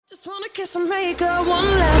Just wanna kiss and make up one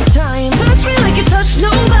last time. Touch me like you touch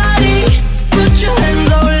nobody.